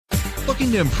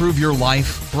Looking to improve your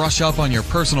life, brush up on your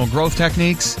personal growth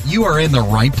techniques? You are in the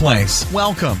right place.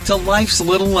 Welcome to Life's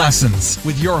Little Lessons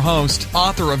with your host,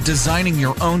 author of Designing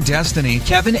Your Own Destiny,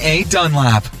 Kevin A.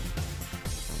 Dunlap.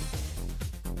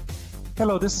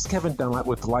 Hello, this is Kevin Dunlap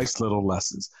with Life's Little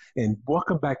Lessons, and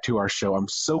welcome back to our show. I'm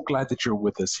so glad that you're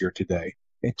with us here today.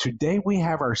 And today we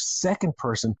have our second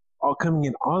person all coming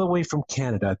in all the way from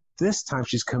Canada. This time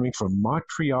she's coming from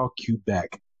Montreal,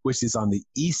 Quebec, which is on the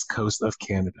east coast of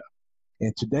Canada.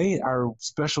 And today our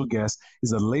special guest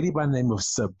is a lady by the name of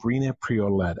Sabrina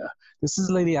Prioletta. This is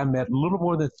a lady I met a little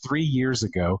more than 3 years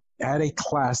ago at a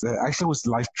class that actually was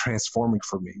life transforming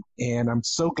for me. And I'm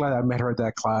so glad I met her at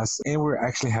that class, and we're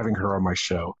actually having her on my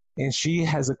show. And she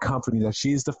has a company that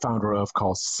she is the founder of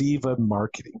called SIVA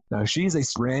Marketing. Now, she's a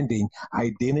branding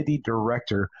identity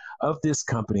director of this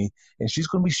company, and she's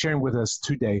going to be sharing with us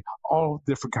today all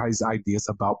different kinds of ideas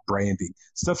about branding,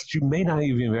 stuff that you may not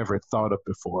even have ever thought of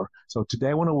before. So today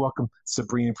I want to welcome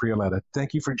Sabrina Prioletta.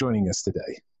 Thank you for joining us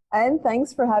today. And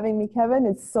thanks for having me, Kevin.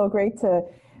 It's so great to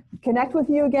connect with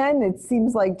you again. It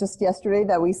seems like just yesterday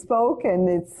that we spoke, and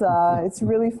it's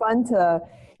really fun to,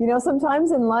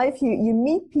 sometimes in life you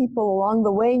meet people along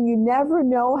the way and you never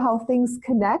know how things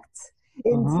connect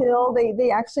until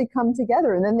they actually come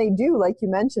together. And then they do, like you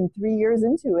mentioned, 3 years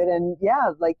into it. And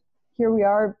yeah, like here we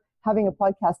are having a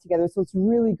podcast together. So it's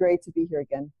really great to be here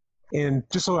again. And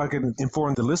just so I can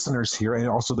inform the listeners here and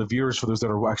also the viewers, for those that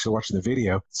are actually watching the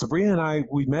video, Sabrina and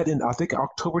we met in, I think,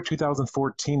 October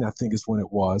 2014, I think is when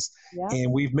it was. Yeah.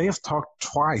 And we may have talked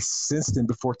twice since then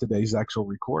before today's actual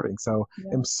recording. So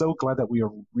yeah. I'm so glad that we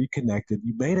are reconnected.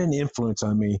 You made an influence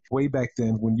on me way back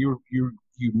then when you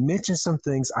mentioned some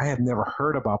things I had never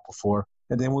heard about before.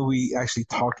 And then when we actually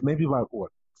talked maybe about,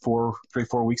 4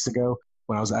 weeks ago,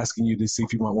 when I was asking you to see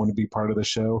if you might want to be part of the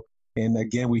show. And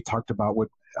again, we talked about what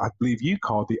I believe you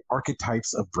call the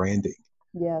archetypes of branding.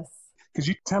 Yes. Could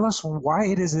you tell us why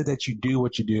it is that you do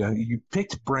what you do? You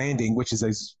picked branding, which is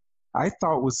I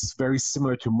thought was very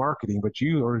similar to marketing, but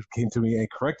you came to me and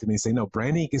corrected me and say, no,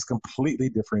 branding is completely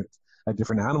different, a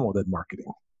different animal than marketing.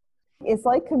 It's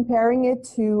like comparing it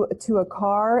to a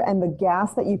car and the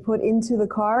gas that you put into the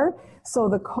car. So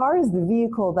the car is the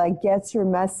vehicle that gets your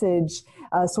message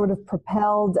sort of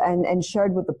propelled and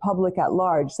shared with the public at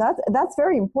large. That's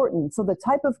very important. So the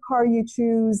type of car you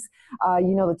choose,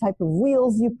 the type of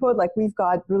wheels you put, like we've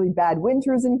got really bad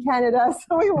winters in Canada,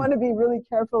 so we want to be really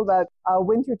careful about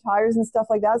winter tires and stuff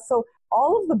like that. So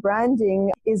all of the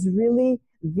branding is really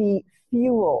the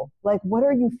fuel. Like, what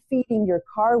are you feeding your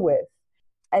car with?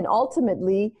 And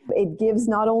ultimately, it gives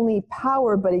not only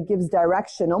power, but it gives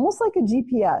direction, almost like a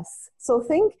GPS. So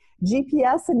think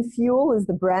GPS and fuel is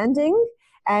the branding,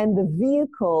 and the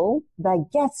vehicle that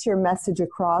gets your message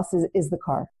across is the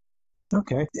car.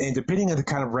 Okay. And depending on the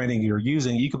kind of branding you're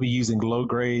using, you could be using low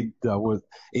grade with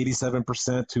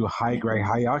 87% to high grade,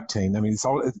 high octane. I mean,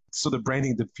 so the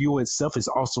branding, the fuel itself is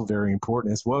also very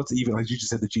important as well. It's even, like you just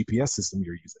said, the GPS system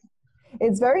you're using.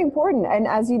 It's very important. And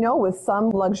as you know, with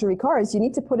some luxury cars, you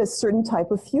need to put a certain type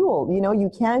of fuel.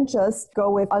 You can't just go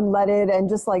with unleaded and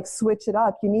just like switch it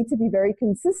up. You need to be very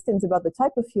consistent about the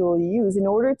type of fuel you use in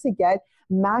order to get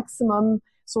maximum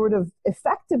sort of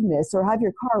effectiveness or have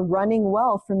your car running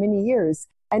well for many years.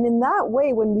 And in that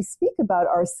way, when we speak about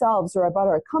ourselves or about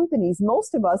our companies,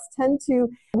 most of us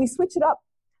we switch it up.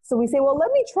 So we say, well,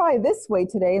 let me try this way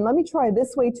today and let me try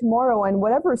this way tomorrow, and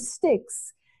whatever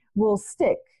sticks will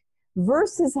stick.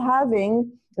 Versus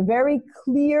having a very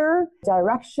clear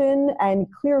direction and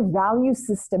clear value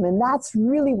system. And that's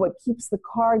really what keeps the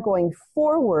car going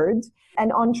forward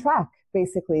and on track,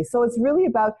 basically. So it's really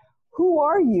about who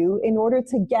are you in order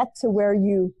to get to where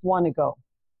you want to go.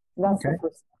 That's okay. The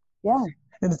first. Yeah.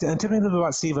 And tell me a little bit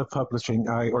about SIVA Publishing,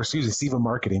 SIVA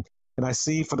Marketing. And I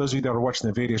see, for those of you that are watching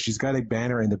the video, she's got a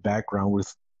banner in the background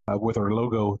with her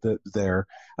logo there.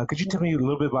 Could you tell me a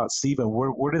little bit about SIVA?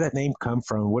 Where did that name come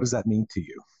from? What does that mean to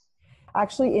you?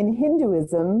 Actually, in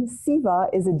Hinduism, Siva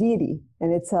is a deity,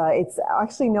 and it's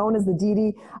actually known as the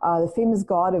deity, the famous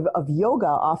god of yoga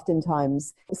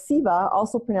oftentimes. Siva,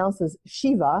 also pronounced as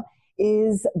Shiva,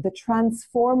 is the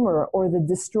transformer or the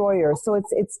destroyer. So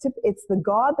it's the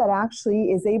god that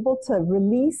actually is able to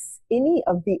release any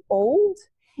of the old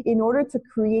in order to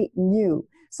create new.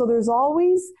 So there's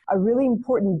always a really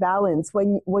important balance.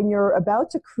 When you're about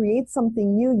to create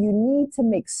something new, you need to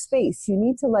make space. You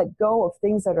need to let go of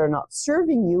things that are not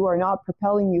serving you or not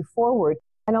propelling you forward.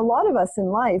 And a lot of us in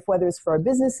life, whether it's for our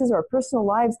businesses or our personal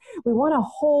lives, we want to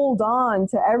hold on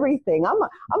to everything.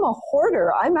 I'm a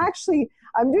hoarder.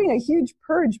 I'm doing a huge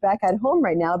purge back at home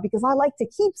right now because I like to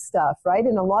keep stuff, right?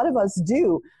 And a lot of us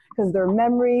do, because they're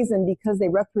memories and because they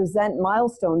represent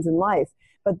milestones in life.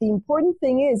 But the important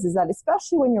thing is that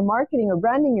especially when you're marketing or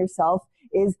branding yourself,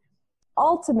 is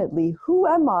ultimately, who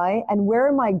am I and where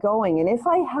am I going? And if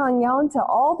I hang on to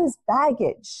all this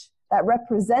baggage that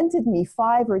represented me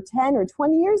 5 or 10 or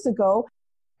 20 years ago,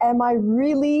 am I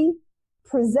really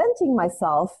presenting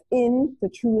myself in the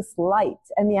truest light?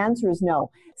 And the answer is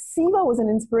no. SIVA was an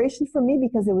inspiration for me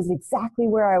because it was exactly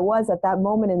where I was at that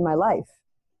moment in my life.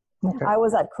 Okay. I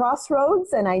was at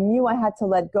crossroads and I knew I had to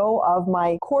let go of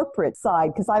my corporate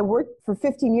side because I worked for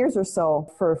 15 years or so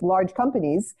for large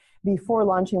companies before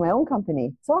launching my own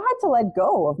company. So I had to let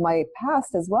go of my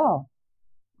past as well.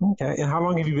 Okay. And how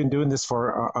long have you been doing this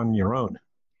for on your own?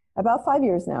 About 5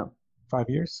 years now. 5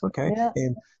 years? Okay. Yeah.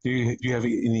 And do you have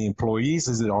any employees?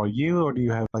 Is it all you, or do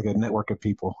you have like a network of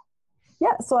people?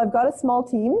 Yeah, so I've got a small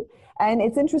team, and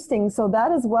it's interesting. So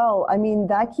that as well, I mean,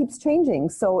 that keeps changing.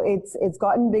 So it's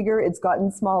gotten bigger, it's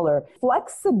gotten smaller.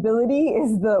 Flexibility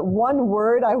is the one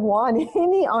word I want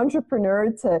any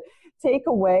entrepreneur to take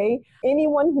away.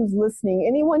 Anyone who's listening,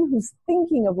 anyone who's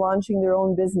thinking of launching their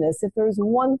own business, if there's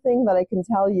one thing that I can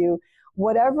tell you,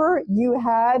 whatever you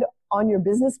had on your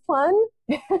business plan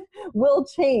will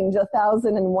change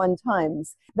 1,001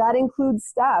 times. That includes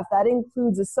staff, that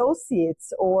includes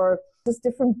associates, or just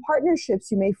different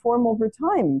partnerships you may form over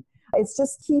time. It's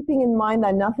just keeping in mind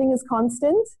that nothing is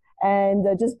constant and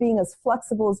just being as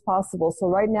flexible as possible. So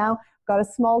right now, I've got a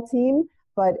small team,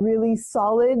 but really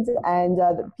solid, and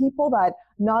people that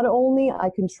not only I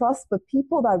can trust, but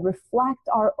people that reflect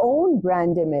our own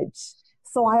brand image.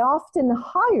 So I often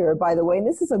hire, by the way, and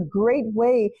this is a great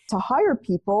way to hire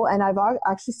people. And I've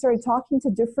actually started talking to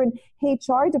different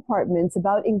HR departments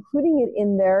about including it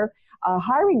in their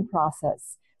hiring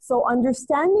process. So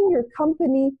understanding your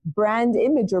company brand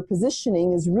image or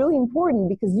positioning is really important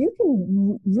because you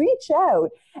can reach out,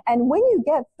 and when you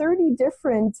get 30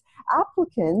 different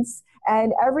applicants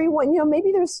and everyone,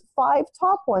 maybe there's 5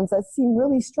 top ones that seem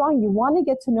really strong, you want to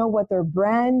get to know what their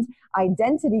brand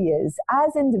identity is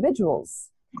as individuals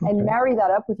and marry that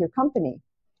up with your company.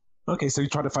 Okay, so you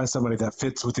try to find somebody that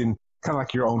fits within kind of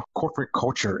like your own corporate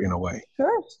culture in a way.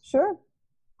 Sure.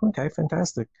 Okay,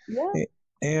 fantastic. Yeah.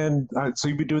 And so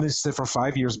you've been doing this for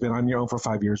 5 years, been on your own for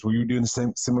 5 years. Were you doing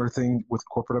the similar thing with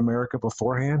corporate America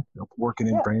beforehand, working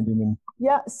in branding?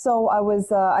 Yeah, so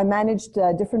I managed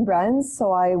different brands.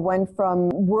 So I went from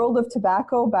world of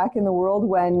tobacco back in the world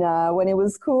when it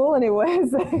was cool, and it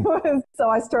was. So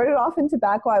I started off in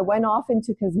tobacco. I went off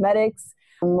into cosmetics.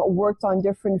 Worked on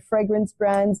different fragrance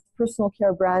brands, personal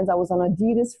care brands. I was on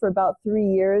Adidas for about 3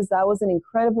 years. That was an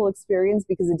incredible experience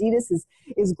because Adidas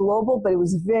is global, but it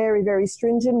was very, very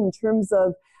stringent in terms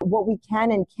of what we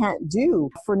can and can't do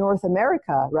for North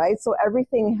America, right? So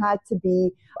everything had to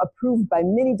be approved by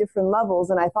many different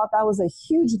levels. And I thought that was a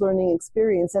huge learning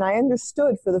experience. And I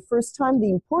understood for the first time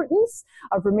the importance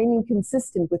of remaining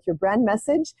consistent with your brand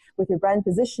message, with your brand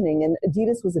positioning. And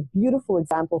Adidas was a beautiful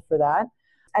example for that.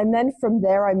 And then from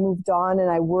there, I moved on and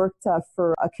I worked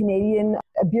for a Canadian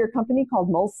beer company called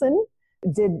Molson,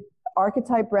 did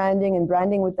archetype branding and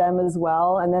branding with them as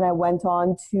well. And then I went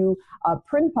on to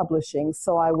print publishing.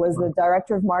 So I was the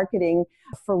director of marketing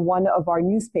for one of our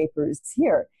newspapers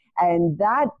here. And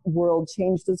that world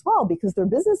changed as well because their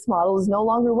business model is no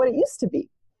longer what it used to be.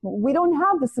 We don't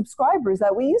have the subscribers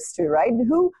that we used to, right?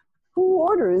 Who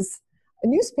orders a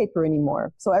newspaper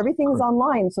anymore? So everything is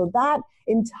online. So that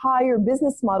entire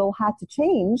business model had to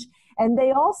change. And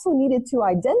they also needed to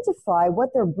identify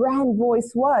what their brand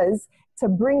voice was to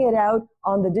bring it out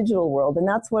on the digital world. And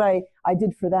that's what I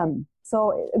did for them.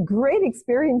 So great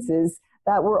experiences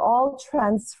that were all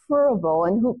transferable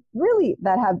and who really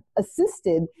that have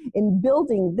assisted in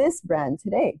building this brand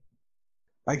today.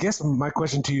 I guess my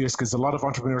question to you is, because a lot of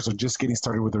entrepreneurs are just getting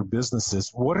started with their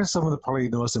businesses, what are some of probably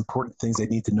the most important things they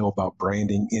need to know about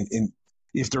branding in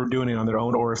if they're doing it on their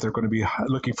own or if they're going to be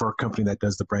looking for a company that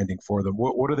does the branding for them?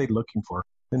 What are they looking for?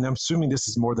 And I'm assuming this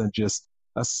is more than just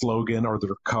a slogan or their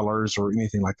colors or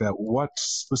anything like that. What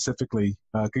specifically,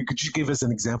 could you give us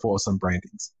an example of some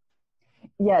brandings?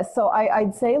 Yes, so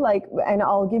I'd say and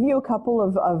I'll give you a couple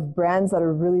of brands that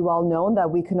are really well known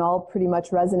that we can all pretty much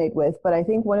resonate with. But I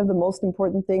think one of the most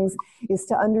important things is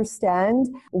to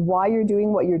understand why you're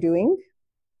doing what you're doing.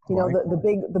 You know,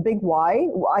 the big why.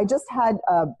 I just had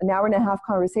an hour and a half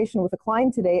conversation with a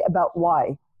client today about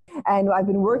why. And I've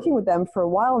been working with them for a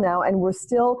while now, and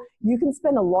you can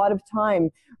spend a lot of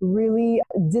time really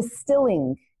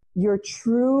distilling your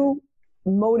true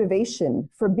motivation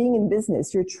for being in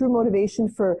business, your true motivation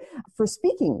for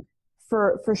speaking,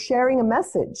 for sharing a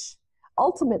message.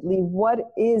 ultimately, what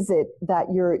is it that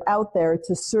you're out there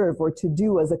to serve or to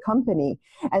do as a company?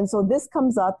 And so this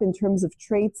comes up in terms of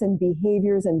traits and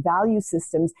behaviors and value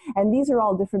systems. And these are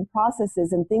all different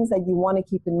processes and things that you want to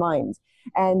keep in mind.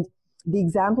 And the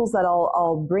examples that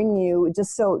I'll bring you,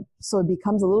 just so it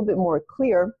becomes a little bit more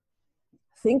clear,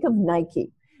 think of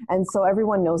Nike. And so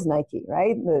everyone knows Nike,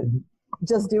 right?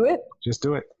 Just do it. Just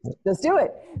do it. Just do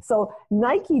it. So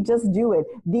Nike, just do it.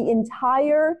 The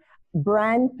entire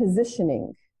brand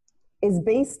positioning is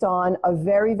based on a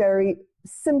very, very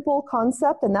simple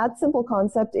concept. And that simple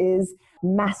concept is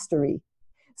mastery.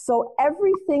 So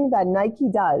everything that Nike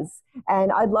does,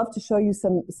 and I'd love to show you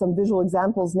some visual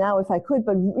examples now if I could,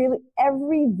 but really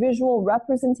every visual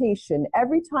representation,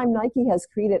 every time Nike has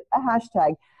created a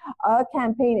hashtag, a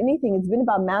campaign, anything, it's been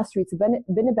about mastery. It's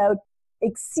been about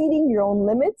exceeding your own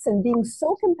limits and being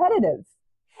so competitive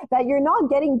that you're not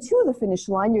getting to the finish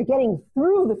line, you're getting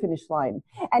through the finish line.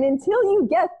 And until you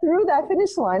get through that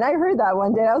finish line, I heard that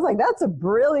one day, I was like, that's a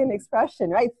brilliant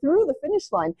expression, right? Through the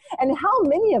finish line. And how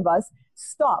many of us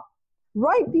stop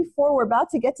right before we're about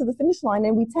to get to the finish line,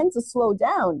 and we tend to slow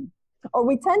down, or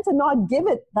we tend to not give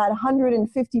it that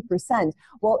 150%.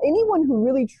 Well, anyone who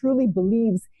really truly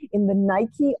believes in the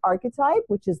Nike archetype,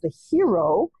 which is the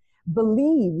hero,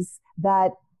 believes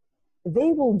that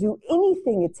they will do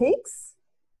anything it takes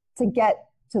to get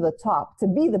to the top, to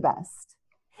be the best,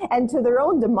 and to their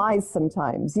own demise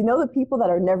sometimes. You know, the people that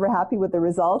are never happy with the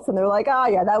results, and they're like, oh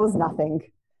yeah, that was nothing.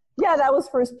 Yeah, that was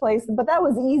first place, but that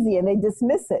was easy, and they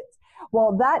dismiss it.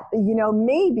 Well, that, you know,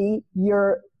 maybe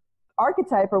your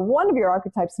archetype or one of your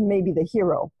archetypes may be the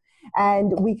hero.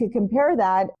 And we could compare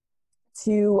that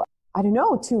to, I don't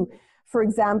know, to, for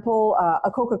example,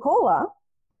 a Coca-Cola.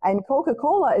 And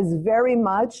Coca-Cola is very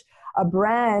much a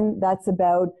brand that's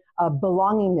about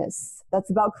belongingness.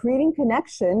 That's about creating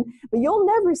connection, but you'll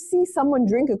never see someone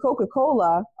drink a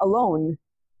Coca-Cola alone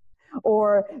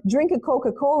or drink a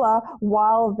Coca-Cola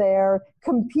while they're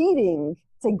competing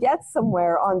to get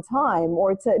somewhere on time,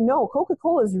 or to, no,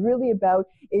 Coca-Cola is really about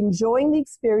enjoying the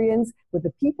experience with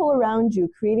the people around you,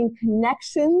 creating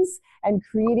connections and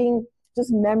creating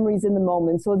just memories in the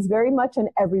moment. So it's very much an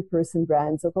every person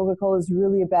brand. So Coca-Cola is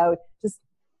really about just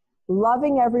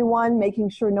loving everyone, making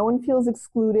sure no one feels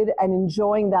excluded, and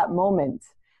enjoying that moment.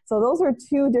 So those are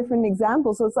two different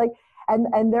examples. So it's like,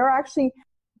 and there are actually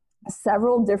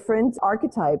several different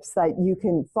archetypes that you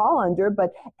can fall under,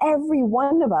 but every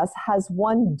one of us has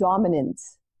one dominant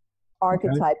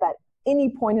archetype at any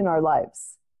point in our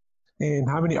lives. And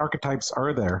how many archetypes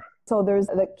are there? So there's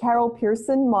the Carol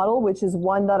Pearson model, which is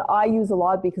one that I use a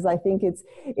lot because I think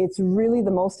it's really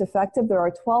the most effective. There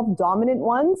are 12 dominant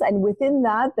ones, and within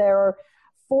that, there are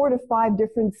 4 to 5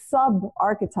 different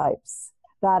sub-archetypes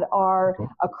that are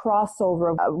a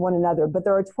crossover of one another. But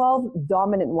there are 12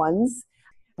 dominant ones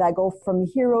that go from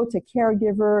hero to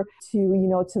caregiver to, you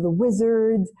know, to the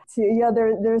wizard to, you know,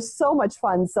 there's so much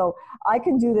fun. So I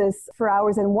can do this for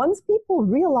hours. And once people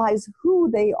realize who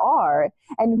they are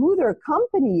and who their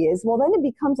company is, well, then it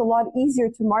becomes a lot easier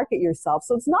to market yourself.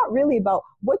 So it's not really about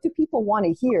what do people want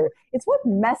to hear. It's what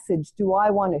message do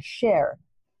I want to share?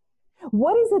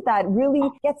 What is it that really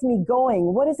gets me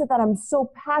going? What is it that I'm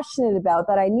so passionate about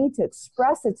that I need to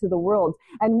express it to the world?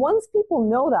 And once people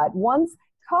know that, once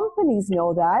companies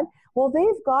know that, well,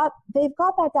 they've got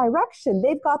that direction.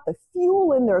 They've got the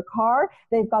fuel in their car.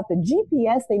 They've got the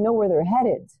GPS. They know where they're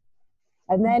headed.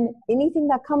 And then anything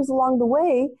that comes along the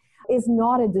way is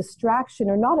not a distraction,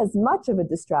 or not as much of a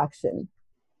distraction.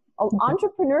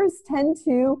 Entrepreneurs tend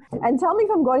to, and tell me if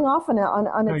I'm going off on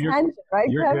a tangent, right?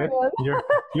 You're good.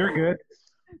 You're good.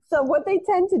 So what they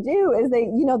tend to do is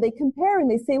they compare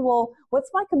and they say, well, what's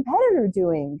my competitor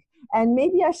doing? And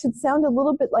maybe I should sound a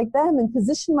little bit like them and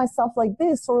position myself like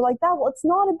this or like that. Well, it's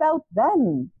not about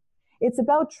them. It's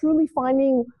about truly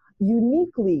finding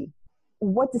uniquely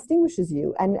what distinguishes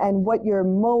you and what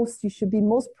you should be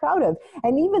most proud of.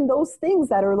 And even those things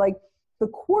that are like the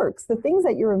quirks, the things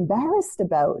that you're embarrassed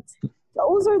about,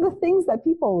 those are the things that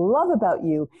people love about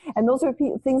you. And those are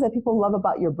things that people love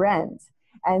about your brand.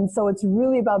 And so it's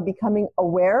really about becoming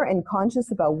aware and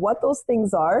conscious about what those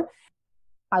things are.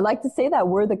 I like to say that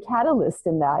we're the catalyst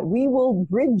in that. We will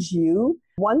bridge you.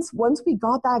 Once we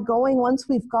got that going, once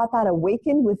we've got that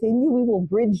awakened within you, we will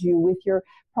bridge you with your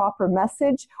proper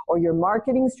message or your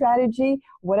marketing strategy,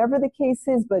 whatever the case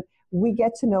is. But we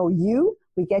get to know you,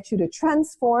 we get you to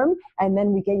transform, and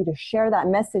then we get you to share that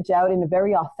message out in a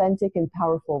very authentic and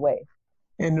powerful way.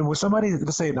 And with somebody,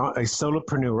 let's say a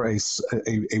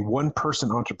solopreneur, a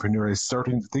one-person entrepreneur is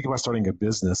think about starting a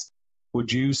business.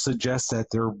 would you suggest that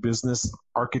their business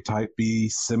archetype be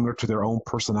similar to their own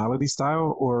personality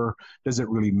style, or does it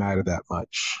really matter that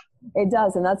much? It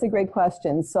does, and that's a great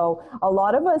question. So a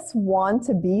lot of us want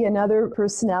to be another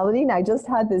personality, and I just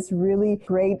had this really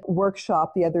great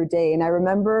workshop the other day, and I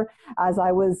remember as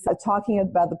I was talking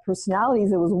about the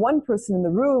personalities, there was one person in the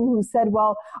room who said,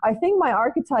 well, I think my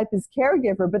archetype is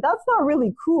caregiver, but that's not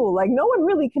really cool. Like, no one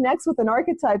really connects with an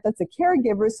archetype that's a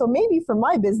caregiver, so maybe for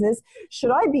my business,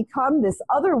 should I become this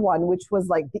other one, which was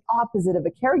like the opposite of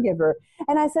a caregiver?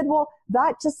 And I said, well,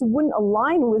 that just wouldn't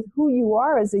align with who you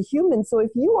are as a human. So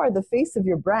if you are the face of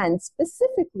your brand,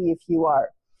 specifically if you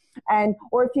are,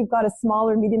 or if you've got a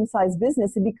smaller, medium-sized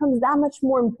business, it becomes that much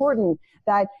more important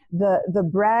that the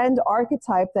brand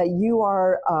archetype that you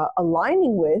are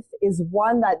aligning with is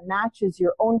one that matches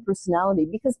your own personality,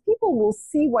 because people will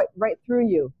see right through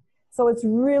you. So it's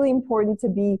really important to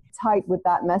be tight with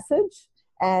that message.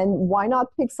 And why not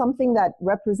pick something that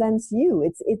represents you?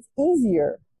 It's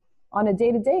easier on a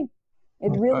day-to-day.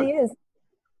 It really is.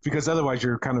 Because otherwise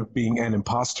you're kind of being an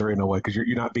imposter in a way, because you're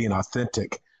not being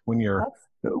authentic when you're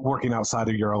working outside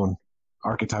of your own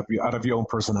archetype, out of your own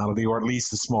personality, or at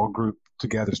least a small group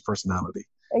together's personality.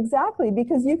 Exactly,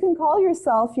 because you can call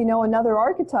yourself, another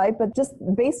archetype, but just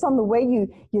based on the way you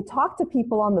talk to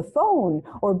people on the phone,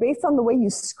 or based on the way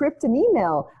you script an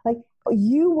email, like,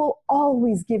 you will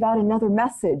always give out another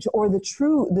message or the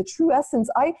true essence.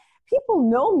 People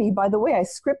know me by the way I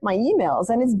script my emails,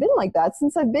 and it's been like that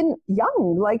since I've been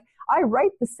young. Like, I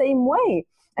write the same way.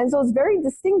 And so it's very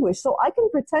distinguished. So I can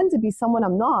pretend to be someone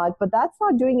I'm not, but that's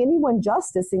not doing anyone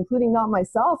justice, including not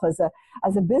myself as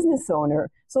a business owner.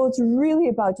 So it's really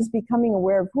about just becoming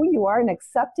aware of who you are and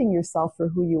accepting yourself for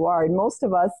who you are. And most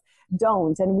of us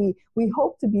don't. And we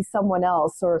hope to be someone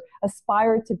else, or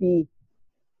aspire to be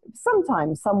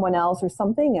sometimes someone else or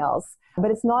something else.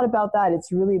 But it's not about that.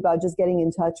 It's really about just getting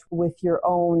in touch with your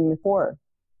own core.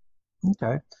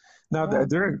 Okay. Now,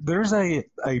 there's a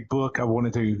book I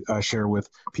wanted to share with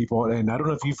people, and I don't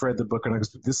know if you've read the book or not,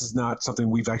 because this is not something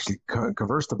we've actually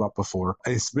conversed about before.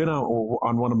 It's been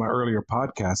on one of my earlier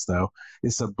podcasts, though.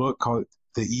 It's a book called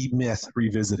The E-Myth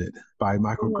Revisited by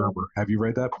Michael Gerber. Have you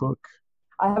read that book?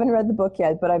 I haven't read the book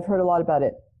yet, but I've heard a lot about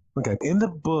it. Okay. In the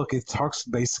book, it talks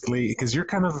basically, because you're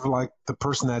kind of like the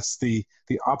person that's the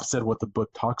opposite of what the book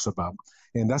talks about.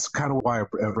 And that's kind of why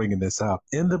I'm bringing this up.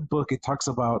 In the book, it talks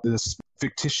about this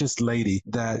fictitious lady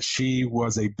that she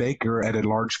was a baker at a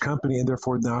large company, and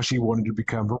therefore now she wanted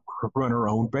to run her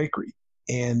own bakery.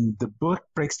 And the book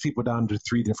breaks people down to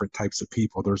three different types of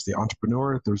people. There's the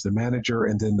entrepreneur, there's the manager,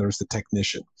 and then there's the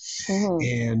technician. Mm-hmm.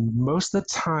 And most of the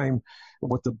time,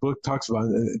 what the book talks about,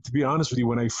 to be honest with you,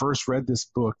 when I first read this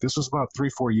book, this was about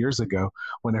 3-4 years ago.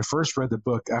 When I first read the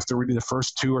book, after reading the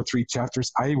first 2 or 3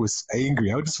 chapters, I was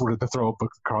angry. I just wanted to throw a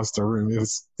book across the room.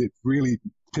 It really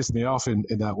pissed me off in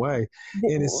that way.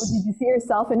 Did you see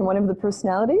yourself in one of the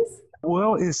personalities?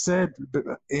 Well, it said,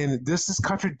 and this is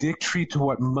contradictory to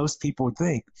what most people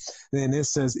think. Then it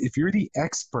says, if you're the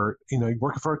expert, you're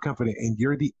working for a company and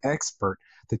you're the expert,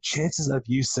 the chances of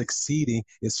you succeeding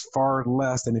is far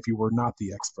less than if you were not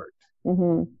the expert.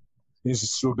 Mm-hmm.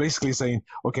 It's so basically saying,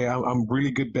 okay, I'm really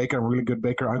good baker. I'm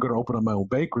going to open up my own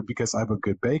bakery because I'm a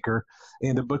good baker.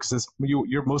 And the book says,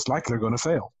 you're most likely going to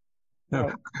fail.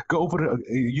 Now,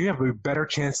 you have a better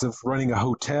chance of running a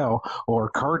hotel or a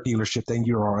car dealership than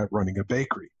you are at running a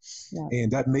bakery. Yeah.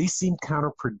 And that may seem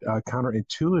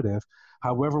counterintuitive.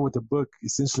 However, what the book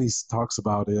essentially talks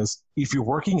about is, if you're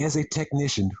working as a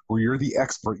technician where you're the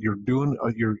expert, you're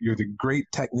the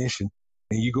great technician,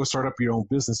 and you go start up your own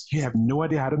business, you have no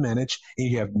idea how to manage, and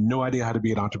you have no idea how to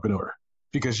be an entrepreneur.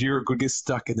 Because you're going to get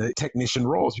stuck in the technician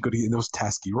roles. You're going to get in those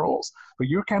tasky roles. But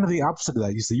you're kind of the opposite of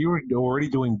that. You say you were already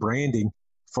doing branding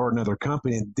for another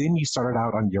company, and then you started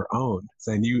out on your own.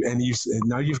 And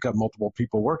now you've got multiple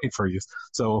people working for you.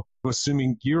 So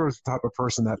assuming you're the type of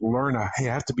person that learned, hey,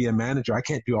 I have to be a manager. I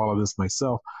can't do all of this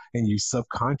myself. And you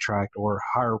subcontract or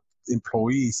hire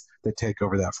employees that take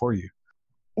over that for you.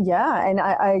 Yeah, and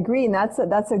I agree, and that's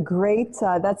a great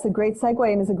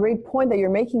segue, and it's a great point that you're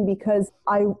making, because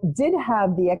I did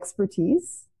have the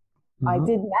expertise, mm-hmm. I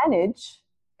did manage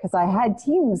because I had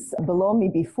teams below me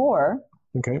before.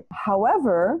 Okay.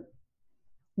 However,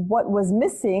 what was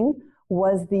missing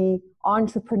was the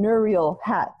entrepreneurial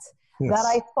hat. Yes. That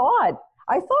I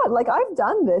thought like I've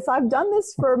done this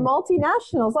for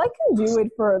multinationals. I can do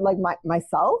it for like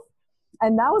myself.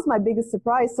 And that was my biggest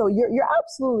surprise. So you're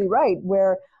absolutely right,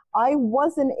 where I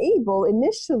wasn't able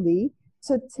initially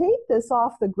to take this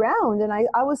off the ground. And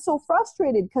I was so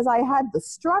frustrated because I had the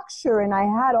structure and I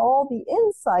had all the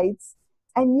insights,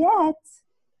 and yet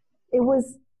it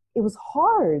was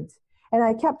hard. And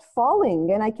I kept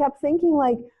falling and I kept thinking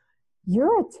like,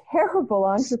 you're a terrible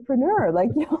entrepreneur. Like,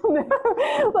 you'll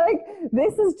never, like,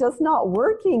 this is just not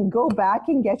working. Go back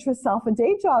and get yourself a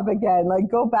day job again. Like,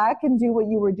 go back and do what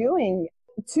you were doing.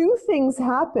 Two things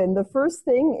happened. The first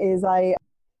thing is I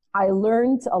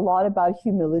learned a lot about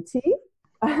humility.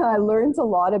 I learned a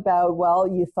lot about, well,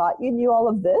 you thought you knew all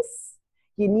of this.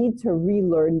 You need to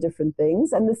relearn different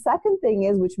things. And the second thing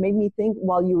is, which made me think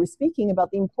while you were speaking about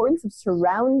the importance of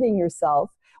surrounding yourself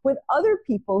with other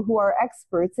people who are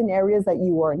experts in areas that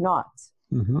you are not.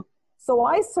 Mm-hmm. So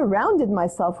I surrounded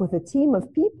myself with a team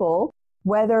of people,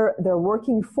 whether they're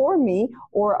working for me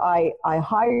or I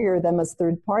hire them as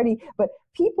third party, but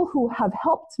people who have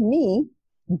helped me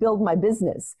build my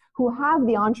business, who have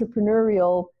the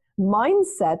entrepreneurial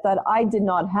mindset that I did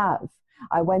not have.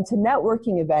 I went to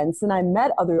networking events and I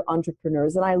met other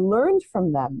entrepreneurs and I learned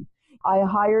from them. I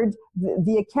hired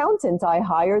the accountant, I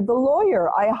hired the lawyer,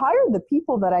 I hired the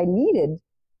people that I needed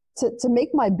to make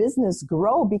my business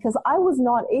grow because I was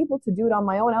not able to do it on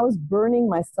my own. I was burning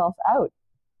myself out.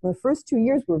 The first 2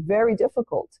 years were very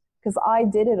difficult because I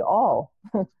did it all.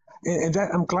 And that,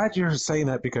 I'm glad you're saying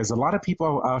that because a lot of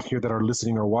people out here that are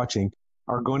listening or watching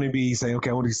are going to be saying, okay,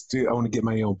 I want to get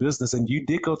my own business. And you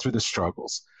did go through the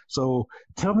struggles. So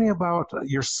tell me about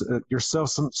yourself,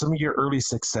 some of your early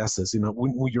successes. You know,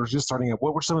 when you're just starting out,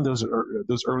 what were some of those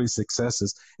early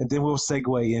successes? And then we'll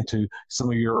segue into some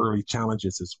of your early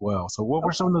challenges as well. So what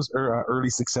were some of those early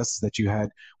successes that you had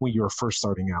when you were first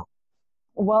starting out?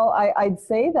 Well, I'd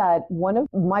say that one of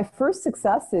my first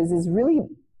successes is really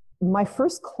my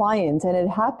first client, and it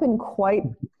happened quite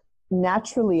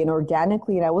naturally and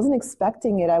organically, and I wasn't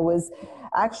expecting it. I was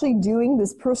actually doing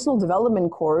this personal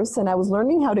development course and I was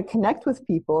learning how to connect with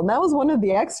people, and that was one of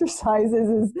the exercises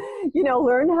is, you know,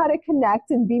 learn how to connect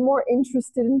and be more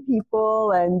interested in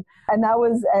people, and that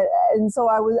was, and so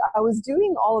I was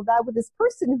doing all of that with this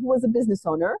person who was a business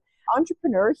owner,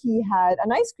 entrepreneur. He had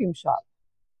an ice cream shop.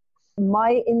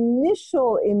 My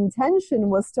initial intention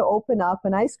was to open up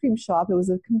an ice cream shop. It was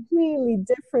a completely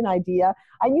different idea.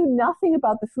 I knew nothing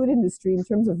about the food industry in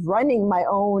terms of running my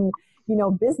own, you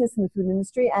know, business in the food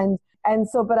industry. And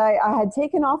so, but I had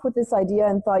taken off with this idea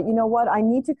and thought, you know what, I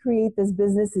need to create this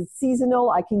business. It's seasonal.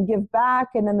 I can give back.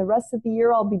 And then the rest of the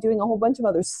year, I'll be doing a whole bunch of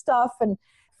other stuff. And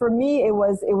for me, it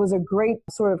was a great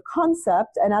sort of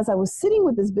concept. And as I was sitting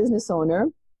with this business owner,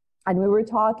 and we were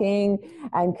talking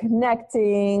and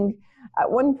connecting,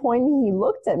 at one point he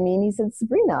looked at me and he said,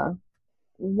 Sabrina,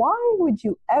 why would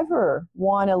you ever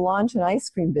want to launch an ice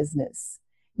cream business?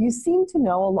 You seem to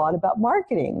know a lot about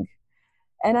marketing.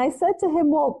 And I said to him,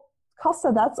 well,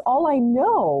 Costa, that's all I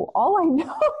know. All I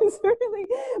know is really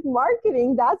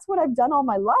marketing. That's what I've done all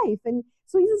my life. And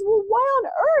so he says, well, why on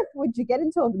earth would you get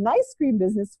into an ice cream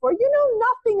business for? You know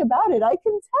nothing about it. I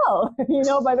can tell, you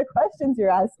know, by the questions you're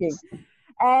asking.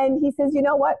 And he says, you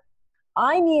know what?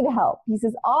 I need help. He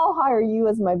says, I'll hire you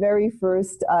as my very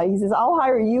first, he says, I'll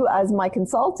hire you as my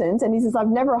consultant. And he says, I've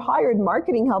never hired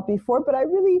marketing help before, but I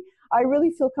really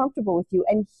feel comfortable with you.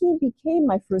 And he became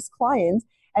my first client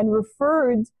and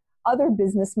referred other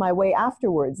business my way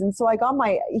afterwards. And so I got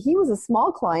he was a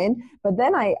small client, but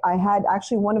then I had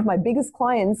actually one of my biggest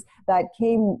clients that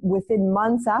came within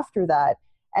months after that.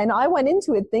 And I went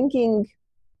into it thinking,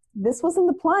 this wasn't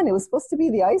the plan. It was supposed to be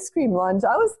the ice cream lunch.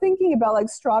 I was thinking about like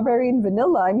strawberry and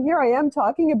vanilla, and here I am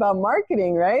talking about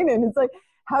marketing, right? And it's like,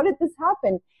 how did this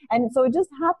happen? And so it just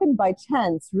happened by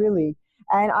chance, really.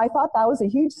 And I thought that was a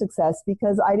huge success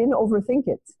because I didn't overthink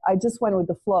it. I just went with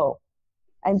the flow.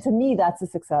 And to me, that's a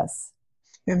success.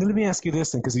 And let me ask you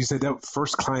this, because you said that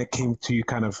first client came to you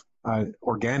kind of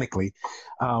organically.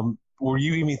 Were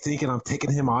you even thinking of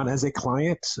taking him on as a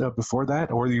client before that,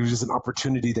 or it was just an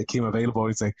opportunity that came available?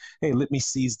 And say, "Hey, let me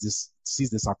seize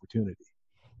this opportunity."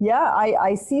 Yeah,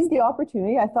 I seized the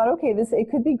opportunity. I thought, okay, it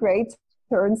could be great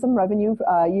to earn some revenue,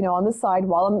 on the side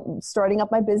while I'm starting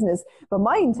up my business. But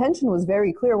my intention was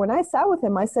very clear. When I sat with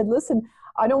him, I said, "Listen,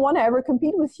 I don't want to ever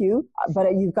compete with you,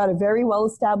 but you've got a very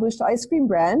well-established ice cream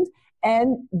brand.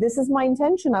 And this is my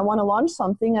intention. I want to launch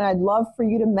something, and I'd love for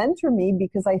you to mentor me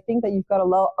because I think that you've got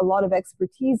a lot of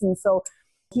expertise." And so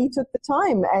he took the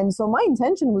time. And so my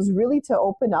intention was really to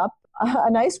open up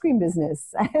an ice cream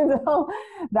business. And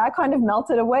that kind of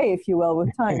melted away, if you will, with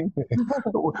time.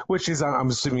 Which is, I'm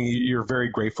assuming you're very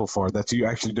grateful for, that you're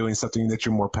actually doing something that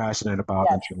you're more passionate about,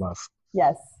 Yes. that you love.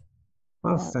 Yes.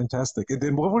 Oh, fantastic. And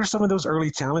then what were some of those early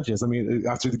challenges? I mean,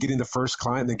 after getting the first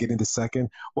client and then getting the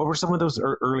second, what were some of those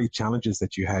early challenges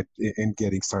that you had in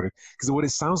getting started? Because what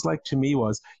it sounds like to me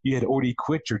was you had already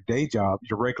quit your day job,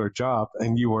 your regular job,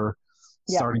 and you were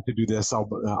starting to do this all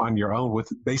on your own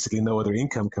with basically no other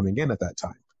income coming in at that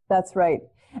time. That's right.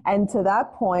 And to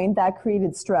that point, that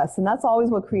created stress. And that's always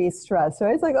what creates stress,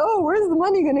 right? It's like, oh, where's the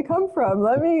money going to come from?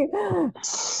 Let me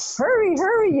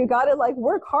hurry. You got to like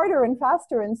work harder and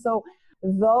faster. And so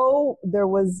though there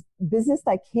was business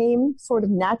that came sort of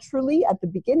naturally at the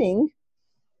beginning,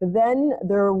 then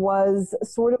there was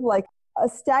sort of like a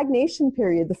stagnation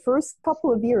period. The first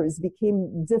couple of years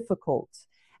became difficult.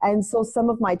 And so some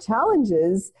of my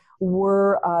challenges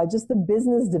were just the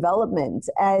business development.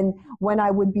 And when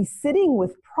I would be sitting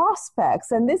with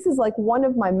prospects, and this is like one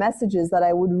of my messages that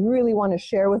I would really want to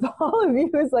share with all of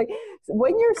you, is like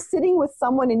when you're sitting with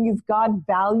someone and you've got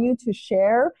value to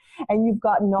share and you've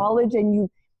got knowledge and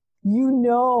you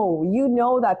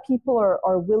know that people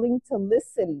are willing to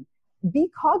listen, be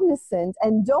cognizant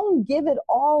and don't give it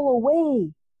all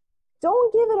away.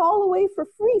 Don't give it all away for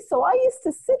free. So I used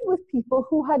to sit with people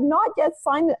who had not yet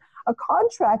signed a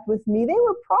contract with me. They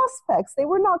were prospects. They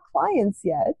were not clients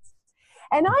yet.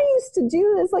 And I used to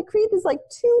do this, like create this like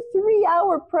 2-3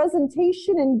 hour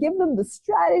presentation and give them the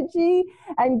strategy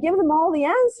and give them all the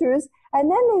answers. And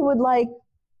then they would like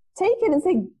take it and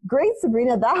say, great,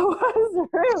 Sabrina, that was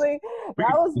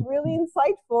really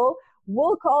insightful.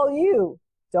 We'll call you.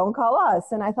 Don't call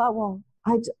us. And I thought, well,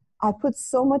 I put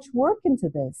so much work into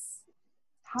this.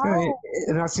 How?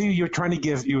 And I see you were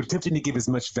attempting to give as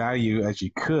much value as you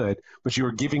could, but you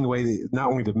were giving away not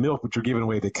only the milk, but you're giving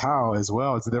away the cow as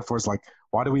well. So therefore it's like,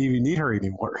 why do we even need her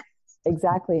anymore?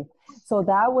 Exactly. So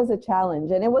that was a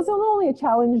challenge. And it wasn't only a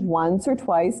challenge once or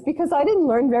twice because I didn't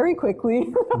learn very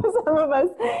quickly. Some of us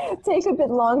take a bit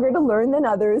longer to learn than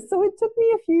others. So it took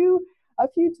me a few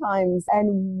times.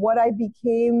 And what I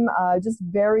became just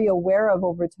very aware of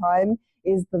over time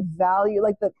is the value,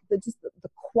 like the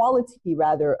quality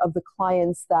rather of the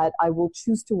clients that I will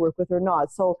choose to work with or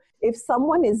not. So if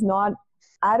someone is not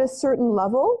at a certain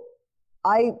level,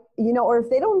 or if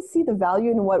they don't see the value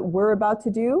in what we're about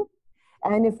to do,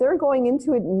 and if they're going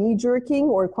into it knee-jerking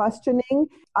or questioning,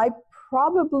 I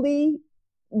probably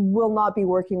will not be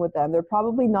working with them. They're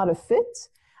probably not a fit.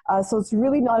 So it's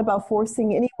really not about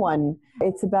forcing anyone.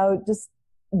 It's about just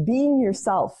being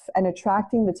yourself and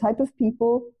attracting the type of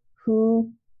people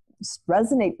who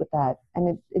resonate with that.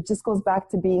 And it just goes back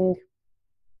to being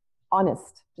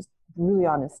honest, just really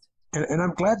honest. And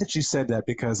I'm glad that you said that,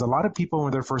 because a lot of people,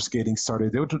 when they're first getting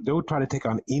started, they would try to take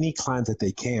on any client that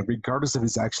they can, regardless if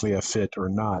it's actually a fit or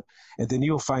not. And then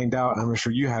you'll find out, I'm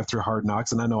sure you have through Hard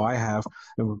Knocks, and I know I have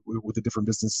with the different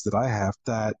businesses that I have,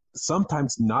 that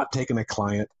sometimes not taking a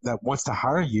client that wants to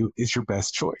hire you is your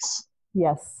best choice.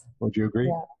 Yes. Would you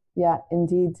agree? Yeah,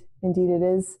 indeed. Indeed it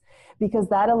is. Because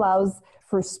that allows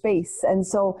for space. And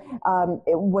so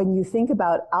when you think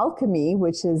about alchemy,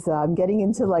 which is getting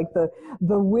into like the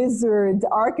wizard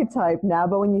archetype now,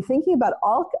 but when you're thinking about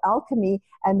alchemy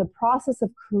and the process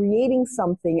of creating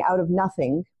something out of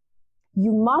nothing,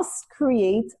 you must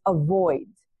create a void.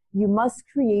 You must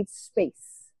create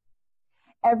space.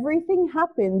 Everything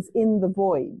happens in the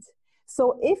void.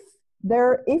 So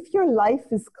if your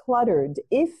life is cluttered,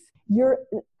 if your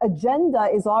agenda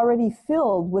is already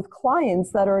filled with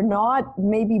clients that are not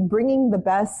maybe bringing the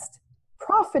best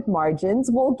profit margins,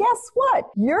 well, guess what?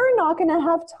 You're not going to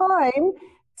have time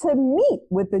to meet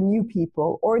with the new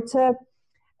people or to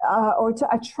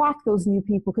attract those new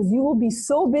people, because you will be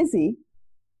so busy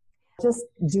just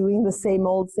doing the same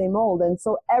old. And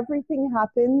so everything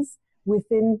happens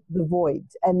within the void.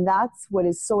 And that's what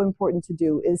is so important to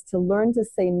do, is to learn to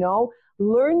say no,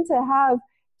 learn to have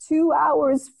 2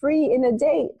 hours free in a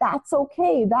day. That's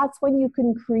okay. That's when you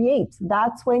can create.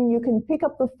 That's when you can pick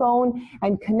up the phone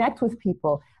and connect with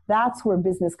people. That's where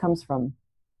business comes from.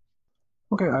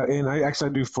 Okay. And I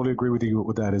do fully agree with you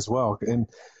with that as well. And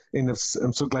I'm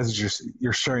so glad that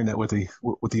you're sharing that with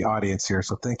the audience here.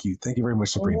 So thank you. Thank you very much,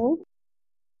 Sabrina. Mm-hmm.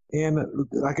 And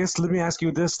I guess let me ask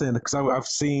you this then, because I've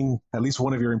seen at least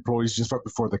one of your employees just right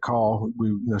before the call.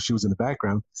 She was in the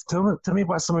background. Tell me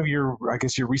about some of your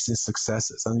recent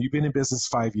successes. I mean, you've been in business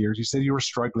 5 years. You said you were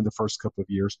struggling the first couple of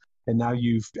years, and now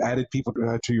you've added people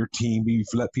to your team. You've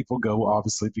let people go,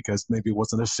 obviously, because maybe it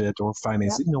wasn't a fit or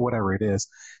finance, whatever it is.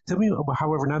 Tell me,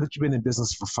 however, now that you've been in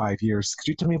business for 5 years, could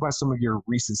you tell me about some of your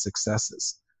recent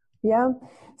successes? Yeah.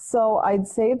 So I'd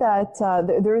say that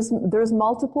there's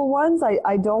multiple ones.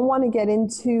 I don't want to get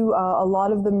into a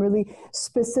lot of them really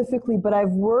specifically, but I've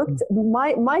worked,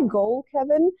 my goal,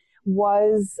 Kevin,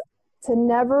 was to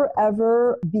never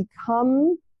ever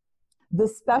become the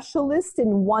specialist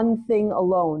in one thing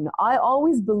alone. I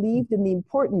always believed in the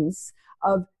importance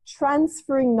of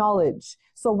transferring knowledge.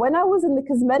 So when I was in the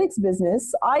cosmetics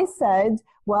business, I said,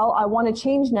 well, I want to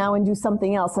change now and do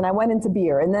something else. And I went into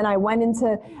beer, and then I went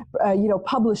into,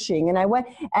 publishing, and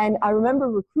I remember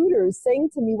recruiters saying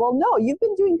to me, well, no, you've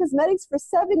been doing cosmetics for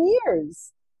 7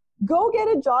 years. Go get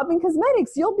a job in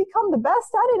cosmetics. You'll become the best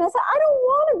at it. And I said, I don't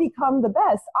want to become the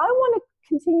best. I want to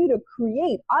continue to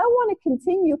create. I want to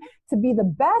continue to be the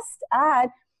best at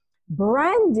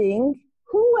branding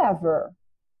whoever.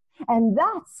 And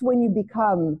that's when you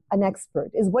become an expert,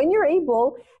 is when you're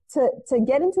able to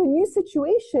get into a new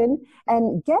situation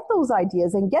and get those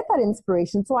ideas and get that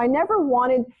inspiration. So I never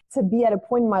wanted to be at a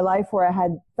point in my life where I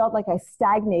had felt like I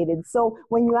stagnated. So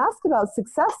when you ask about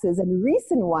successes and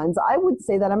recent ones, I would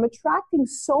say that I'm attracting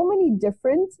so many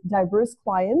different diverse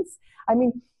clients. I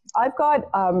mean, I've got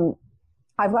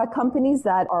companies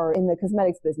that are in the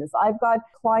cosmetics business. I've got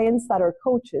clients that are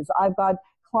coaches. I've got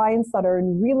clients that are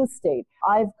in real estate.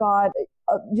 I've got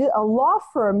a law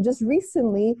firm just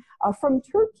recently from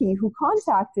Turkey who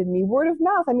contacted me, word of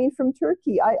mouth. I mean, from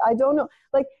Turkey. I don't know.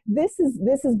 Like, this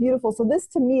is beautiful. So this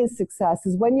to me is success,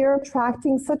 is when you're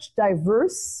attracting such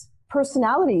diverse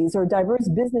personalities or diverse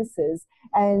businesses,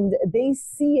 and they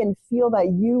see and feel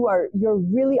that you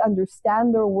really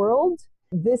understand their world.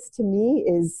 This to me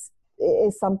is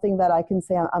something that I can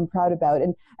say I'm proud about.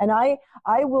 And I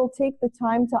will take the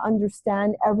time to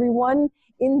understand everyone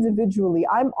individually.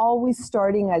 I'm always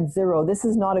starting at zero. This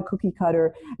is not a cookie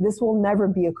cutter. This will never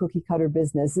be a cookie cutter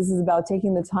business. This is about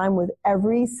taking the time with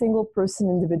every single person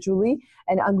individually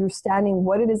and understanding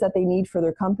what it is that they need for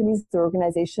their companies, their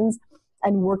organizations,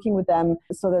 and working with them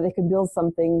so that they can build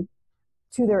something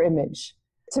to their image.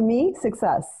 To me,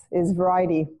 success is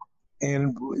variety.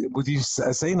 And with you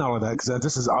saying all of that, because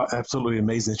this is absolutely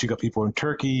amazing that you got people in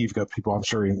Turkey, you've got people, I'm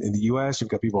sure, in the U.S., you've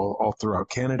got people all throughout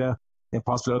Canada and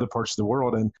possibly other parts of the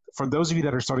world. And for those of you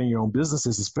that are starting your own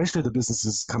businesses, especially the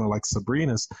businesses kind of like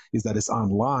Sabrina's, is that it's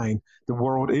online. The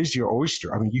world is your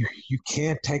oyster. I mean, you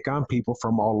can't take on people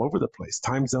from all over the place.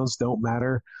 Time zones don't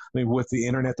matter. I mean, with the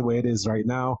internet the way it is right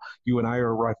now, you and I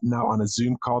are right now on a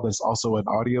Zoom call. There's also an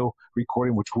audio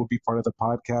recording, which will be part of the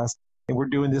podcast. And we're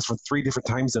doing this from 3 different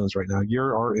time zones right now. You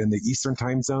are in the Eastern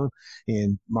time zone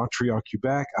in Montreal,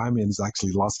 Quebec. I'm in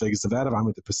actually Las Vegas, Nevada. I'm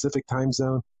in the Pacific time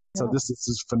zone. So this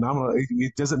is phenomenal.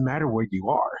 It doesn't matter where you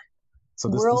are. So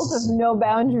World of no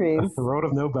boundaries. The world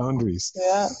of no boundaries.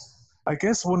 Yeah. I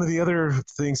guess one of the other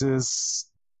things is,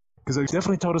 because you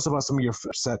definitely told us about some of your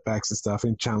setbacks and stuff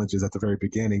and challenges at the very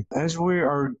beginning. As we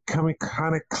are coming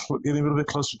getting a little bit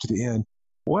closer to the end,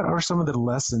 what are some of the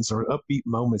lessons or upbeat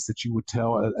moments that you would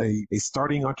tell a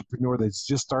starting entrepreneur that's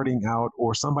just starting out,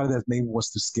 or somebody that maybe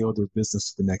wants to scale their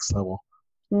business to the next level?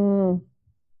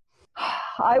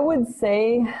 I would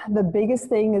say the biggest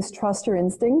thing is trust your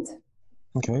instinct.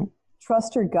 Okay.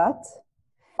 Trust your gut.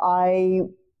 I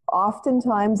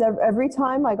oftentimes, every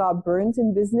time I got burnt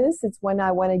in business, it's when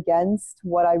I went against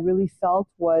what I really felt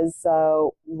was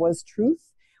truth.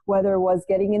 Whether it was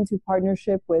getting into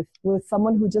partnership with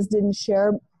someone who just didn't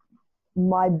share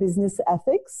my business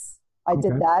ethics. I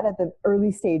did that at the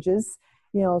early stages,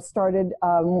 started,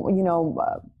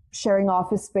 sharing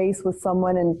office space with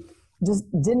someone and just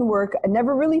didn't work. I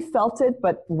never really felt it,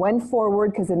 but went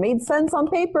forward because it made sense on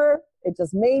paper. It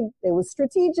was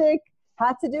strategic,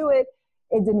 had to do it.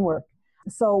 It didn't work.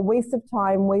 So waste of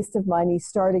time, waste of money,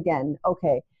 start again.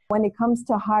 Okay. When it comes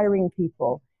to hiring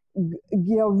people,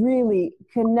 really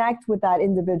connect with that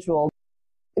individual.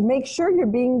 Make sure you're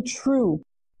being true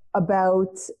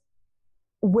about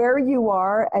where you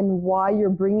are and why you're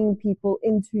bringing people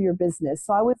into your business.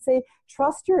 So I would say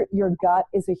trust your gut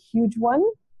is a huge one.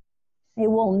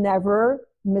 It will never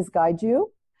misguide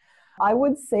you. I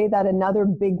would say that another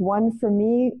big one for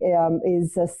me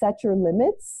is set your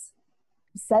limits.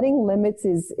 Setting limits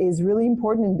is really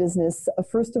important in business.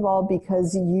 First of all,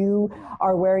 because you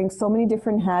are wearing so many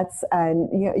different hats and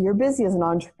you're busy as an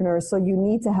entrepreneur, so you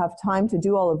need to have time to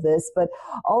do all of this. But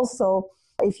also,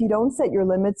 if you don't set your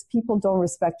limits, people don't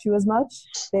respect you as much.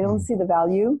 They don't see the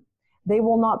value. They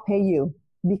will not pay you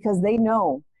because they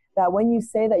know that when you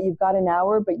say that you've got an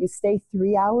hour, but you stay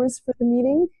 3 hours for the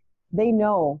meeting, they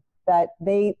know that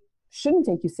they shouldn't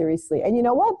take you seriously. And you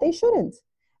know what? They shouldn't.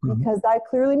 Because that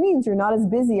clearly means you're not as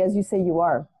busy as you say you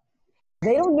are.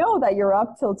 They don't know that you're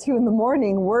up till 2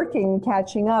 a.m. working,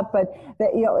 catching up, but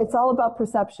it's all about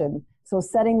perception. So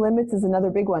setting limits is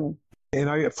another big one. And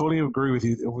I fully agree with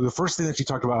you. The first thing that you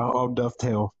talked about, I'll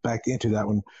dovetail back into that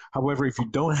one. However, if you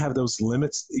don't have those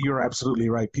limits, you're absolutely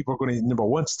right. People are going to, number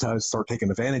one, start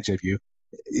taking advantage of you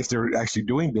if they're actually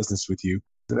doing business with you.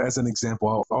 As an example,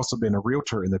 I've also been a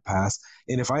realtor in the past.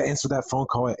 And if I answer that phone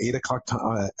call at 8 o'clock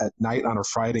at night on a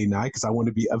Friday night because I want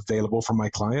to be available for my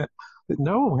client,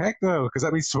 no, heck no, because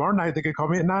that means tomorrow night they could call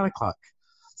me at 9 o'clock.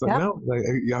 So no,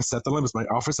 you have to set the limits. My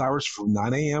office hours from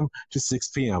 9 a.m. to 6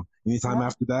 p.m. Anytime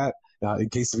after that, in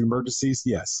case of emergencies,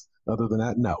 yes. Other than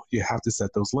that, no. You have to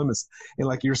set those limits. And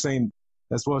like you're saying,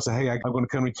 as well as say, hey, I'm going to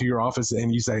come into your office,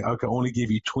 and you say, I can only give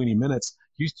you 20 minutes.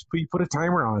 You put a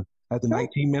timer on. At the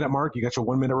 19-minute mark, you got your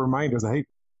 1 minute reminder. Say, hey,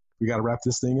 we got to wrap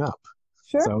this thing up.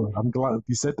 Sure. So I'm glad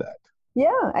you said that.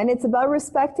 Yeah, and it's about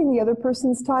respecting the other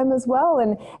person's time as well.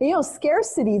 And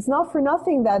scarcity, it's not for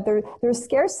nothing that there's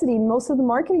scarcity in most of the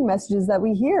marketing messages that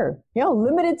we hear.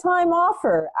 Limited time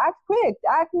offer, act quick,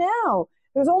 act now.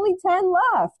 There's only 10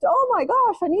 left. Oh my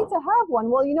gosh, I need to have one.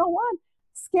 Well, you know what?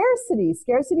 Scarcity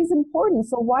is important.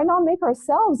 So why not make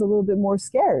ourselves a little bit more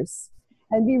scarce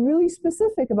and be really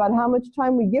specific about how much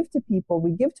time we give to people,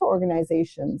 we give to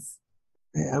organizations.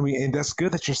 I mean, and that's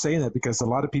good that you're saying that, because a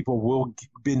lot of people will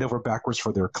bend over backwards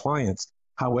for their clients.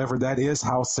 However, that is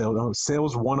how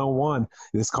sales 101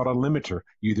 is called a limiter.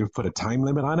 You either put a time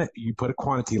limit on it, you put a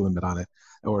quantity limit on it,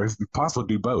 or if possible,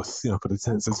 do both. Put a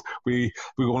says we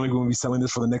only going to be selling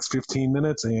this for the next 15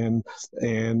 minutes, and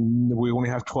we only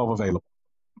have 12 available.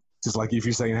 Just like if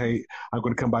you're saying, hey, I'm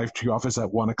going to come by to your office at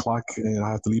 1 o'clock and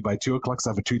I have to leave by 2 o'clock, so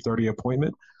I have a 2:30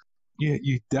 appointment.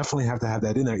 You definitely have to have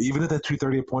that in there. Even if that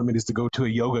 2:30 appointment is to go to a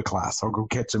yoga class or go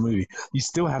catch a movie, you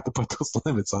still have to put those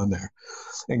limits on there.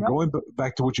 And going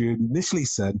back to what you initially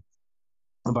said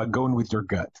about going with your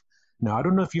gut. Now, I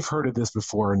don't know if you've heard of this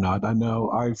before or not. I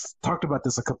know I've talked about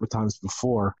this a couple of times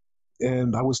before,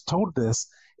 and I was told this,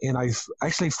 and I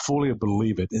actually fully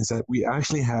believe it, is that we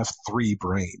actually have 3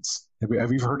 brains.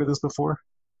 Have you heard of this before,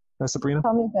 Sabrina?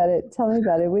 Tell me about it.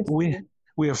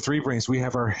 We have 3 brains. We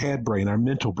have our head brain, our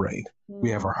mental brain. We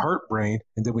have our heart brain,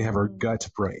 and then we have our gut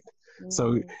brain.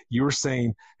 So you were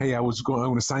saying, hey, I want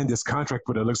to sign this contract,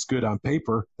 but it looks good on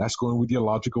paper. That's going with your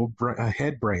logical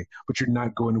head brain, but you're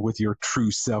not going with your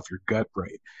true self, your gut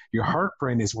brain. Your heart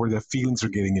brain is where the feelings are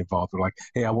getting involved. They're like,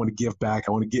 hey, I want to give back.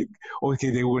 I want to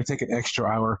okay, they want to take an extra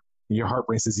hour. And your heart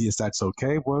brain says, yes, that's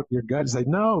okay. Well, your gut is like,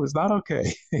 no, it's not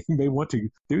okay. You may want to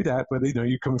do that, but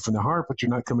you're coming from the heart, but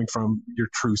you're not coming from your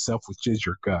true self, which is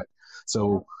your gut.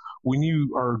 So when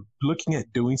you are looking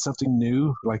at doing something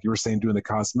new, like you were saying, doing the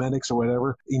cosmetics or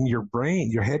whatever, in your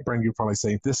brain, your head brain, you're probably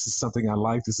saying, this is something I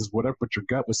like, this is whatever, but your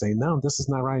gut was saying, no, this is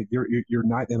not right. You're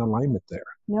not in alignment there.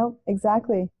 No,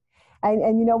 exactly.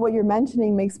 And what you're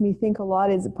mentioning makes me think a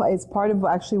lot is part of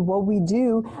actually what we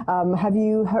do. Have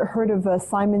you heard of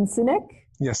Simon Sinek?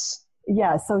 Yes.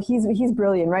 Yeah, so he's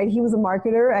brilliant, right? He was a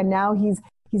marketer, and now he's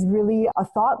really a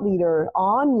thought leader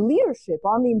on leadership,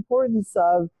 on the importance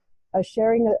of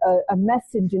sharing a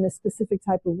message in a specific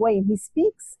type of way. And he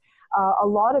speaks a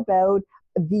lot about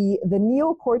the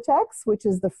neocortex, which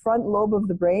is the front lobe of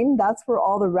the brain. That's where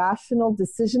all the rational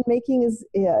decision making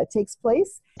takes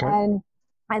place. Okay.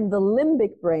 And the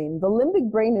limbic brain. The limbic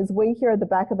brain is way here at the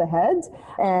back of the head.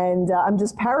 And I'm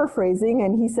just paraphrasing,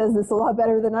 and he says this a lot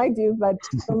better than I do, but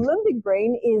the limbic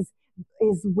brain is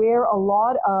where a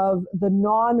lot of the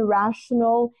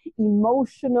non-rational,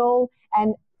 emotional,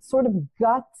 and sort of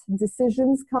gut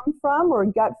decisions come from, or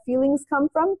gut feelings come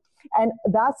from. And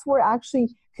that's where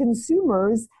actually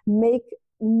consumers make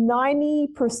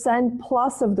 90%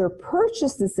 plus of their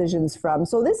purchase decisions from.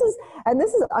 So this is, I'm going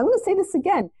to say this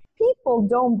again. People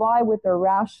don't buy with their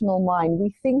rational mind.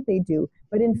 We think they do,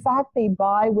 but in fact, they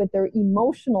buy with their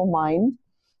emotional mind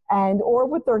or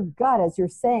with their gut, as you're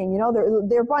saying.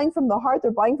 They're buying from the heart,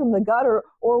 they're buying from the gut,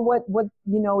 or what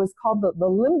is called the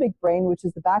limbic brain, which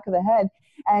is the back of the head.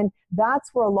 And that's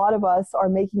where a lot of us are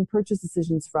making purchase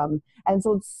decisions from. And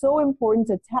so it's so important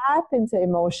to tap into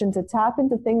emotion, to tap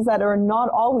into things that are not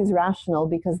always rational,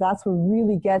 because that's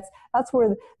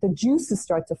where the juices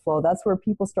start to flow. That's where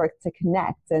people start to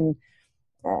connect. And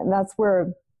that's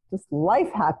where just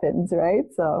life happens, right?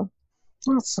 So.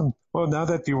 Awesome. Well, now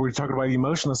that you were talking about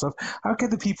emotional stuff, how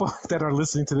can the people that are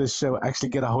listening to this show actually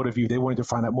get a hold of you? They wanted to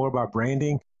find out more about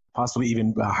branding, possibly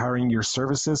even hiring your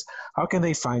services. How can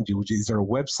they find you? Is there a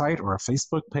website or a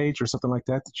Facebook page or something like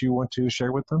that you want to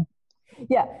share with them?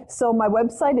 Yeah. So my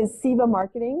website is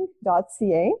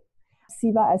sivamarketing.ca,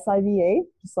 SIVA, SIVA.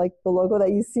 just like the logo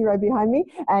that you see right behind me.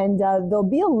 And there'll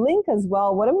be a link as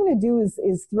well. What I'm going to do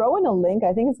is throw in a link.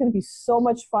 I think it's going to be so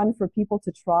much fun for people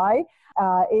to try.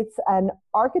 It's an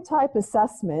archetype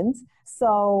assessment.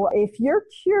 So if you're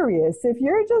curious, if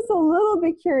you're just a little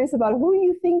bit curious about who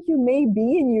you think you may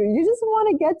be, and you just want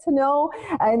to get to know,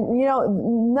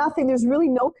 and nothing, there's really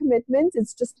no commitment.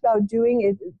 It's just about doing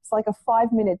it. It's like a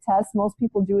 5-minute test. Most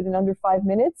people do it in under 5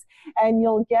 minutes, and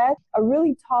you'll get a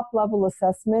really top level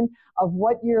assessment of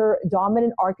what your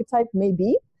dominant archetype may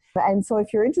be. And so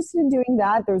if you're interested in doing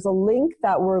that, there's a link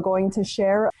that we're going to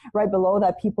share right below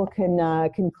that people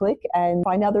can click and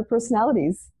find out their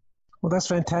personalities. Well, that's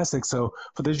fantastic. So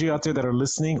for those of you out there that are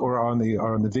listening or on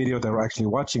the video that are actually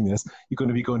watching this, you're going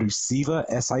to be going to SIVA,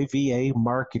 SIVA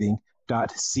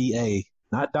Marketing.ca,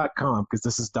 not .com, because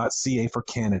this is .ca for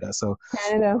Canada. So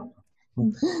Canada.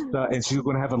 And she's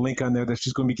going to have a link on there that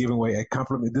she's going to be giving away a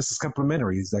compliment. This is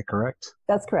complimentary. Is that correct?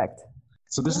 That's correct.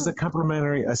 So this is a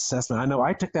complimentary assessment. I know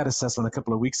I took that assessment a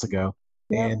couple of weeks ago,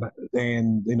 and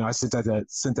I sent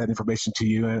that information to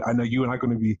you, and I know you and I are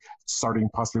going to be starting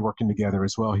possibly working together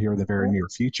as well here in the very near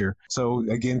future. So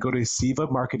again, go to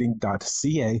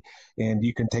sivamarketing.ca, and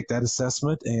you can take that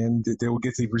assessment, and they will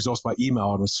get the results by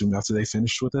email, I'm assuming, after they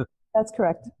finish with it. That's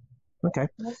correct. Okay.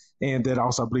 And then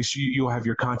also, I believe you'll have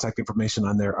your contact information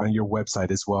on there on your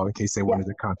website as well, in case they wanted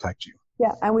to contact you.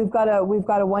 Yeah, and we've got a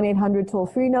 1-800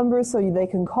 toll-free number so they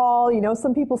can call.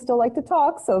 Some people still like to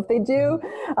talk, so if they do,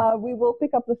 we will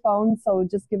pick up the phone. So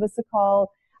just give us a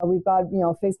call. We've got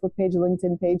a Facebook page, a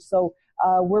LinkedIn page, so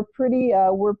we're pretty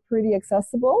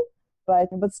accessible.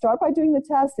 But start by doing the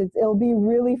test. It'll be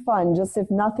really fun, just if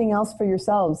nothing else for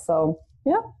yourselves. So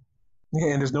yeah.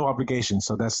 Yeah, and there's no obligation,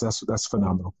 so that's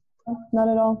phenomenal. Not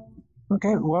at all.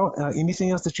 Okay, well, anything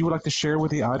else that you would like to share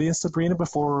with the audience, Sabrina,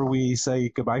 before we say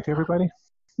goodbye to everybody?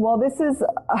 Well, this is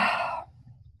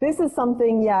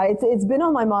something, it's been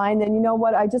on my mind, and you know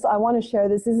what, I want to share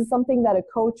this. This is something that a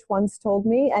coach once told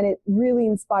me, and it really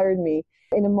inspired me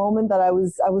in a moment that I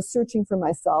was searching for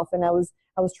myself, and I was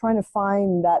trying to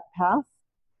find that path,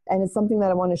 and it's something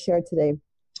that I want to share today.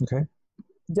 Okay.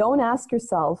 Don't ask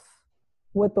yourself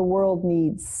what the world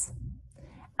needs.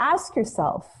 Ask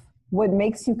yourself what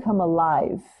makes you come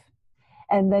alive,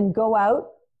 and then go out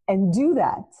and do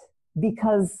that,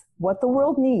 because what the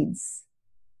world needs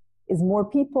is more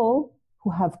people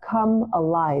who have come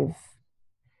alive.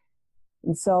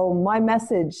 And so my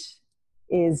message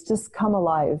is just come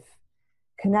alive.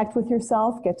 Connect with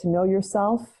yourself, get to know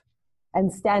yourself,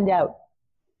 and stand out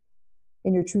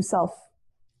in your true self,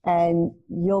 and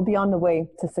you'll be on the way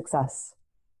to success.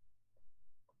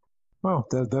 Wow,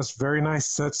 that's very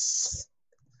nice.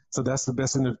 So that's the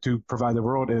best thing to provide the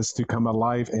world, is to come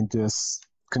alive and just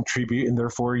contribute, and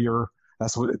therefore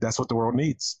that's what the world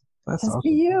needs. That's just awesome. Be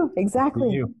you, exactly.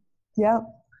 Be you. Yeah.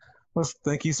 Well,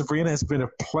 thank you, Sabrina. It's been a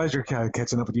pleasure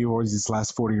catching up with you over these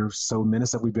last 40 or so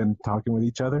minutes that we've been talking with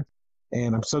each other,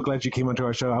 and I'm so glad you came onto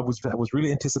our show. I was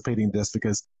really anticipating this,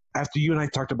 because after you and I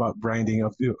talked about branding,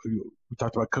 we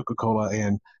talked about Coca-Cola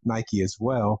and Nike as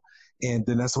well, and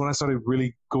then that's when I started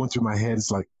really going through my head.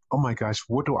 It's like, oh my gosh,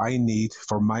 what do I need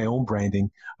for my own branding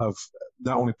of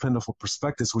not only Plentiful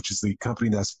Perspectives, which is the company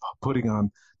that's putting on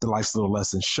the Life's Little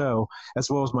Lessons show, as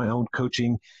well as my own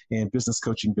coaching and business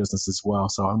coaching business as well.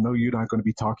 So I know you're not going to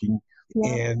be talking,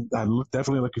 and I'm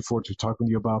definitely looking forward to talking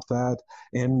to you about that.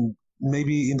 And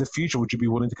maybe in the future, would you be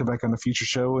willing to come back on a future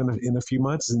show in a few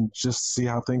months and just see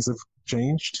how things have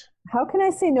changed? How can I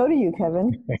say no to you,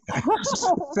 Kevin?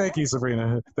 Thank you,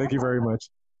 Sabrina. Thank you very much.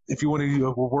 If you want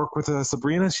to work with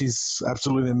Sabrina, she's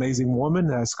absolutely an amazing woman.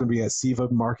 That's going to be at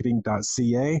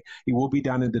sivamarketing.ca. It will be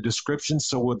down in the description,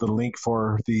 so with the link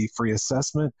for the free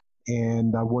assessment.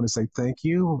 And I want to say thank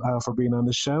you for being on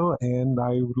the show, and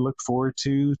I look forward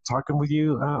to talking with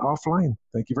you offline.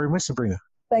 Thank you very much, Sabrina.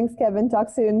 Thanks, Kevin. Talk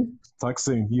soon. Talk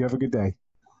soon. You have a good day.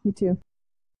 You too.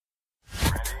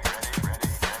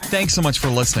 Thanks so much for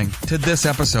listening to this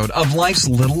episode of Life's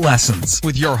Little Lessons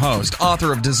with your host,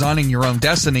 author of Designing Your Own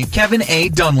Destiny, Kevin A.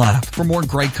 Dunlap. For more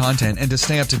great content and to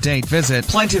stay up to date, visit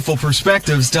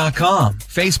plentifulperspectives.com,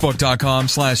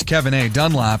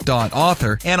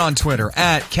 facebook.com/KevinADunlap.author, and on Twitter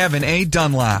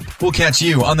 @KevinADunlap. We'll catch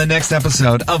you on the next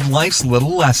episode of Life's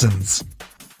Little Lessons.